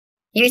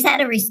Here's how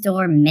to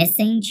restore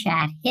missing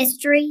chat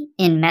history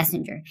in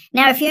Messenger.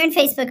 Now, if you're in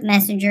Facebook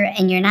Messenger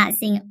and you're not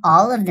seeing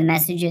all of the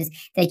messages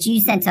that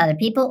you sent to other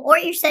people, or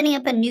you're setting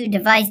up a new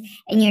device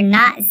and you're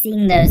not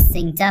seeing those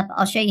synced up,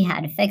 I'll show you how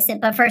to fix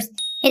it. But first,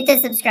 hit the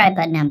subscribe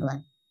button down below.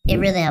 It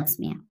really helps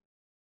me out.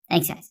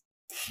 Thanks, guys.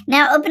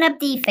 Now, open up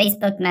the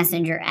Facebook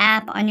Messenger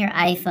app on your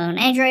iPhone,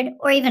 Android,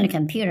 or even a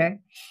computer.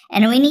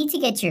 And we need to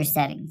get to your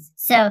settings.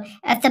 So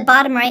at the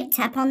bottom right,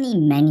 tap on the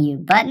menu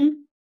button.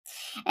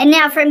 And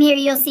now from here,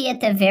 you'll see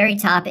at the very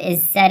top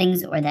is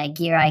settings, or that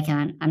gear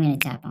icon. I'm going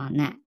to tap on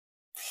that.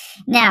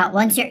 Now,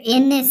 once you're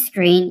in this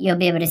screen, you'll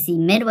be able to see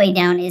midway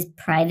down is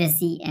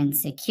privacy and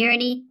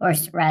security, or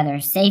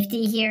rather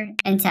safety here,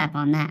 and tap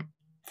on that.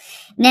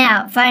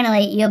 Now,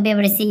 finally, you'll be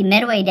able to see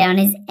midway down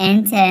is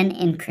end-to-end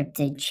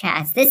encrypted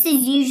chats. This is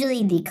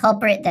usually the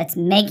culprit that's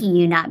making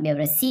you not be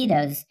able to see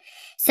those.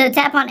 So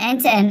tap on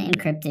end-to-end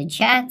encrypted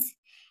chats,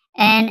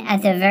 and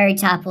at the very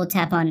top, we'll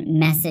tap on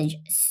message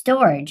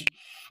storage.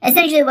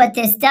 Essentially, what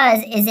this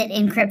does is it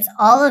encrypts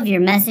all of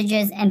your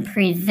messages and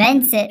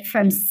prevents it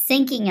from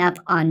syncing up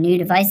on new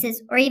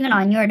devices or even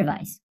on your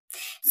device.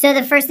 So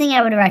the first thing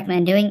I would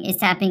recommend doing is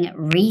tapping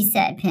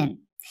reset pin.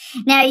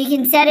 Now, you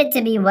can set it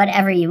to be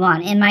whatever you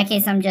want. In my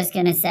case, I'm just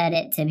going to set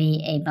it to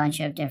be a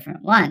bunch of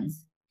different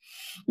ones.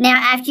 Now,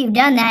 after you've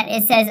done that,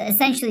 it says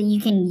essentially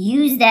you can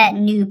use that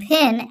new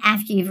pin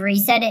after you've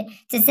reset it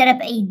to set up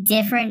a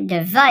different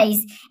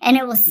device, and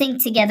it will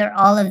sync together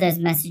all of those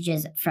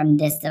messages from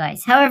this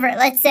device. However,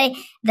 let's say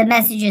the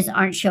messages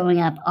aren't showing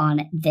up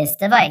on this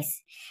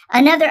device.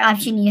 Another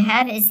option you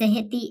have is to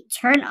hit the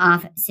turn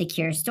off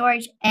secure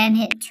storage and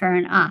hit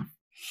turn off.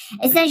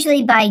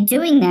 Essentially, by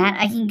doing that,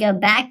 I can go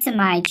back to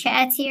my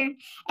chats here,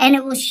 and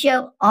it will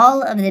show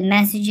all of the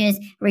messages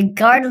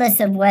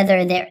regardless of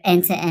whether they're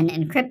end-to-end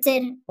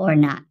encrypted or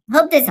not.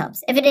 Hope this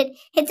helps. If it did,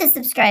 hit the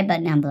subscribe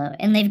button down below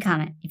and leave a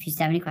comment if you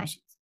still have any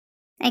questions.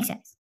 Thanks,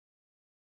 guys.